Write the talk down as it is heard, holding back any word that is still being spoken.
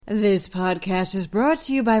This podcast is brought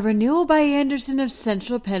to you by Renewal by Andersen of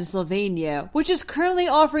Central Pennsylvania, which is currently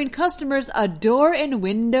offering customers a door and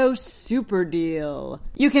window super deal.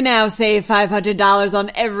 You can now save $500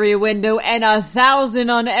 on every window and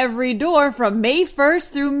 $1,000 on every door from May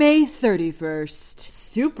 1st through May 31st.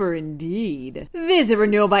 Super indeed. Visit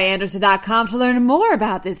renewalbyandersen.com to learn more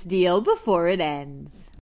about this deal before it ends.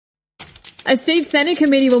 A state Senate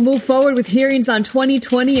committee will move forward with hearings on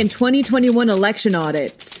 2020 and 2021 election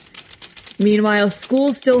audits. Meanwhile,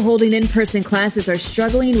 schools still holding in-person classes are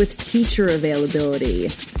struggling with teacher availability.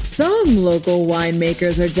 Some local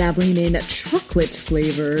winemakers are dabbling in chocolate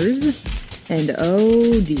flavors. And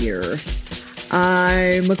oh dear.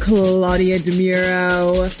 I'm Claudia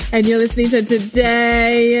DeMiro, and you're listening to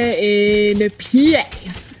Today in PA.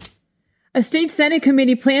 A state Senate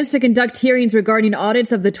committee plans to conduct hearings regarding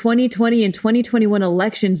audits of the 2020 and 2021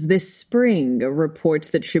 elections this spring,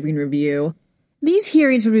 reports the Tribune Review. These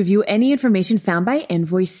hearings will review any information found by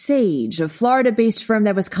Envoy Sage, a Florida-based firm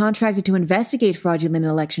that was contracted to investigate fraudulent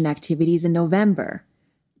election activities in November.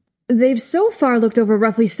 They've so far looked over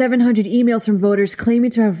roughly 700 emails from voters claiming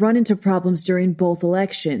to have run into problems during both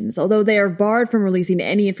elections, although they are barred from releasing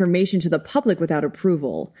any information to the public without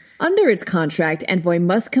approval. Under its contract, Envoy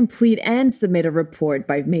must complete and submit a report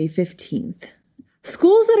by May 15th.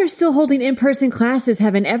 Schools that are still holding in-person classes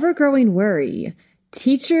have an ever-growing worry.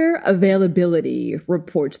 Teacher availability,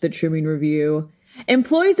 reports the Tribune Review.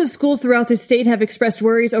 Employees of schools throughout the state have expressed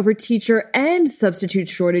worries over teacher and substitute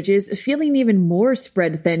shortages, feeling even more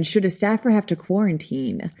spread thin should a staffer have to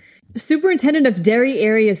quarantine. Superintendent of Derry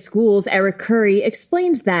Area Schools, Eric Curry,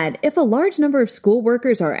 explains that if a large number of school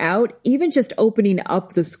workers are out, even just opening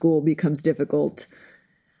up the school becomes difficult.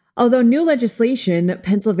 Although new legislation,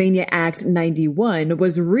 Pennsylvania Act 91,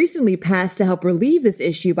 was recently passed to help relieve this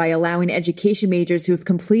issue by allowing education majors who have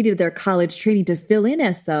completed their college training to fill in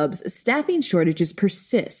as subs, staffing shortages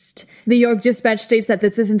persist. The York Dispatch states that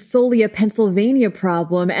this isn't solely a Pennsylvania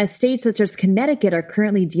problem, as states such as Connecticut are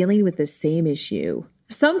currently dealing with the same issue.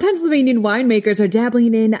 Some Pennsylvania winemakers are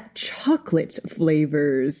dabbling in chocolate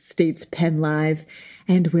flavors, states PennLive,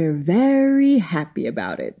 and we're very happy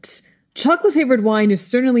about it. Chocolate-flavored wine is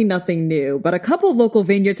certainly nothing new, but a couple of local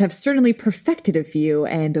vineyards have certainly perfected a few,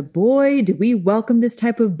 and boy, do we welcome this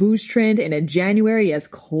type of booze trend in a January as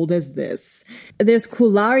cold as this. There's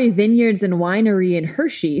Coolari Vineyards and Winery in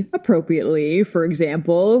Hershey, appropriately, for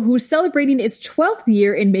example, who's celebrating its 12th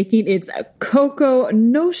year in making its Coco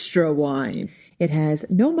Nostra wine. It has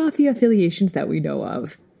no mafia affiliations that we know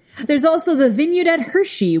of. There's also the Vineyard at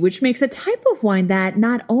Hershey, which makes a type of wine that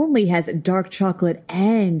not only has dark chocolate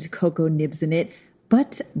and cocoa nibs in it,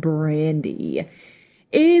 but brandy.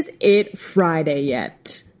 Is it Friday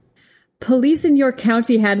yet? Police in York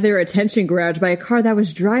County had their attention grabbed by a car that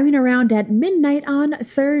was driving around at midnight on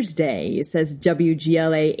Thursday, says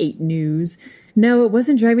WGLA 8 News. No, it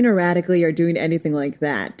wasn't driving erratically or doing anything like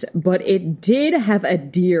that, but it did have a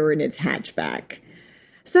deer in its hatchback.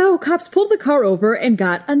 So cops pulled the car over and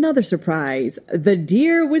got another surprise. The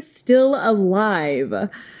deer was still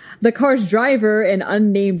alive. The car's driver, an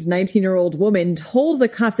unnamed 19-year-old woman, told the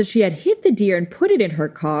cops that she had hit the deer and put it in her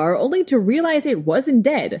car, only to realize it wasn't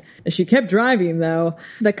dead. She kept driving, though.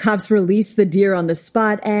 The cops released the deer on the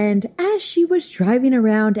spot, and as she was driving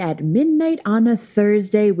around at midnight on a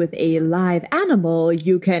Thursday with a live animal,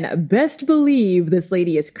 you can best believe this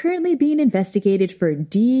lady is currently being investigated for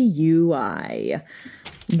DUI.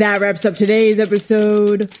 That wraps up today's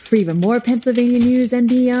episode. For even more Pennsylvania news and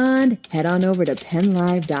beyond, head on over to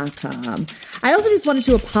PennLive.com. I also just wanted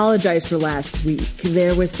to apologize for last week.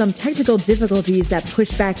 There was some technical difficulties that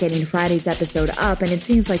pushed back getting Friday's episode up, and it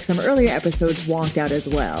seems like some earlier episodes wonked out as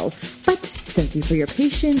well. But thank you for your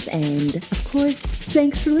patience, and of course,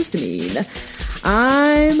 thanks for listening.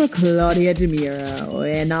 I'm Claudia DeMiro,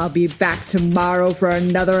 and I'll be back tomorrow for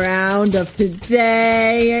another round of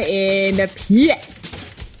Today in PA.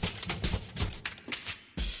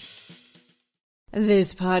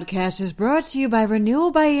 This podcast is brought to you by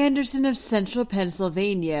Renewal by Andersen of Central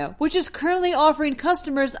Pennsylvania, which is currently offering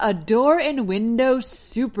customers a door and window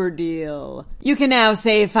super deal. You can now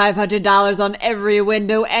save $500 on every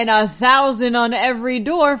window and $1,000 on every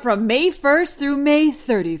door from May 1st through May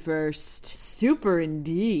 31st. Super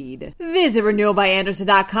indeed. Visit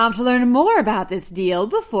renewalbyandersen.com to learn more about this deal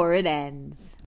before it ends.